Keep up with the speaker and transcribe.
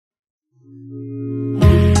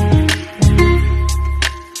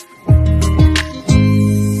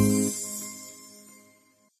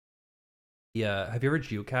Yeah. Have you ever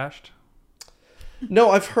geocached?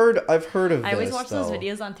 No, I've heard of I always this, watch though. those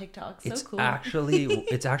videos on TikTok. So It's cool.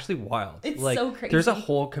 it's actually wild. It's like, so crazy. There's a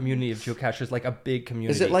whole community of geocachers, like a big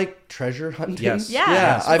community. Is it like treasure hunting? Yes. Yeah.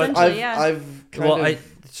 Yeah. Essentially, I've kind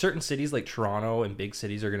of... certain cities like Toronto and big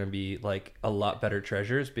cities are going to be like a lot better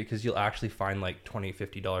treasures because you'll actually find like $20,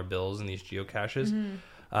 $50 bills in these geocaches.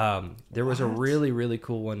 There was a really, really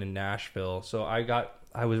cool one in Nashville. So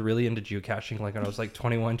I was really into geocaching like when I was like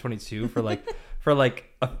 21, 22 for like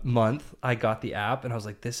a month. I got the app and I was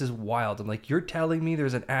like, this is wild. I'm like, you're telling me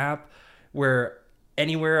there's an app where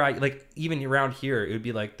anywhere even around here, it would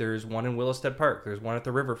be like, there's one in Willowstead Park, there's one at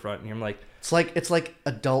the riverfront, and I'm like, it's like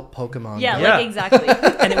adult Pokemon. Yeah, like exactly.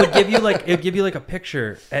 And it would give you like a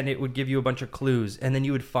picture, and it would give you a bunch of clues, and then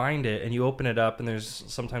you would find it and you open it up and there's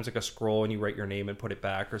sometimes like a scroll and you write your name and put it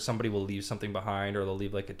back, or somebody will leave something behind, or they'll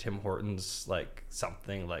leave like a Tim Hortons like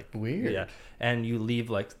something like weird. Yeah. And you leave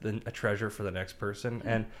like a treasure for the next person,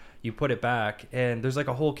 and you put it back, and there's like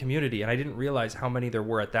a whole community, and I didn't realize how many there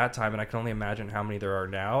were at that time, and I can only imagine how many there are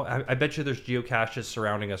now. I bet you there's geocaches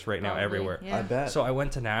surrounding us right now. Probably, everywhere. yeah. I bet. So I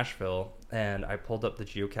went to Nashville and I pulled up the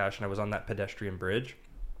geocache, and I was on that pedestrian bridge,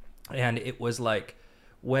 and it was like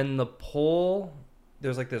when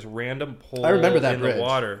there's like this random pole. I remember that in bridge. the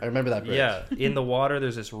water. I remember that bridge. Yeah, in the water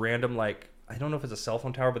there's this random, like, I don't know if it's a cell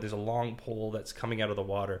phone tower, but there's a long pole that's coming out of the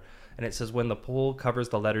water, and it says when the pole covers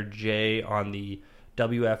the letter J on the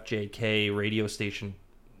WFJK radio station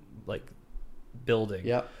like building.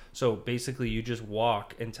 Yep. So basically you just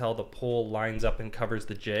walk until the pole lines up and covers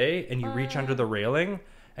the J, and you reach under the railing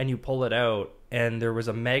and you pull it out, and there was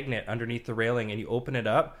a magnet underneath the railing, and you open it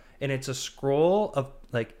up and it's a scroll of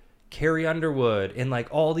like Carrie Underwood and like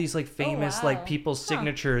all these like famous like people's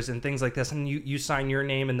signatures and things like this, and you sign your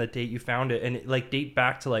name and the date you found it, and it like date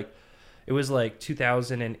back to like, it was like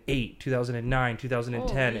 2008, 2009,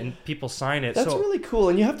 2010, and people sign it. That's so really cool,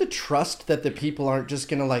 and you have to trust that the people aren't just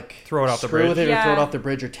gonna like throw it off the screw with bridge. it or throw it off the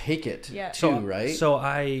bridge or take it too, right? So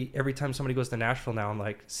every time somebody goes to Nashville now, I'm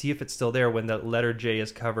like, see if it's still there when the letter J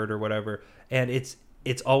is covered or whatever, and it's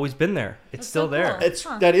always been there. It's still there.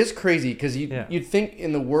 That is crazy, because you'd think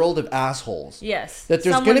in the world of assholes, yes, that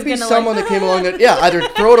there's going to be someone that came along that either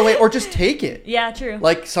throw it away or just take it. Yeah, true.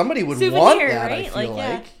 Like somebody would Souvenir, want that. right? I feel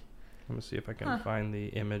like. Let me see if I can find the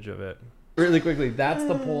image of it really quickly. That's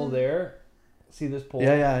the pole there. See this pole?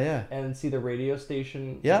 Yeah. And see the radio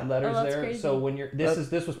station Yeah. letters there. Crazy. So when this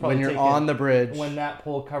was probably when you're taken on the bridge, when that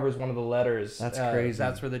pole covers one of the letters. That's crazy.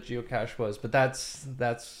 That's where the geocache was. But that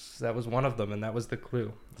was one of them, and that was the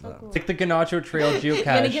clue. So cool. It's like the Ganacho Trail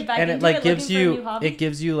geocache, get back and it into like it, gives looking for a new you hobby? it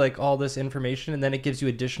gives you like all this information, and then it gives you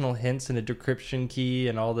additional hints and a decryption key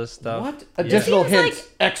and all this stuff. what additional Seems hints?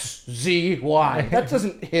 X, Z, Y. That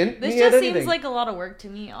doesn't hint This me at just anything. seems like a lot of work to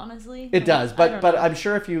me, honestly. It does, I don't but know. I'm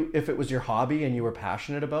sure if it was your hobby and you were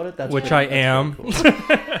passionate about it, that's Which pretty- I that's am. pretty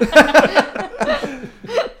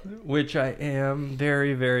cool. Which I am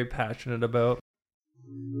very, very passionate about.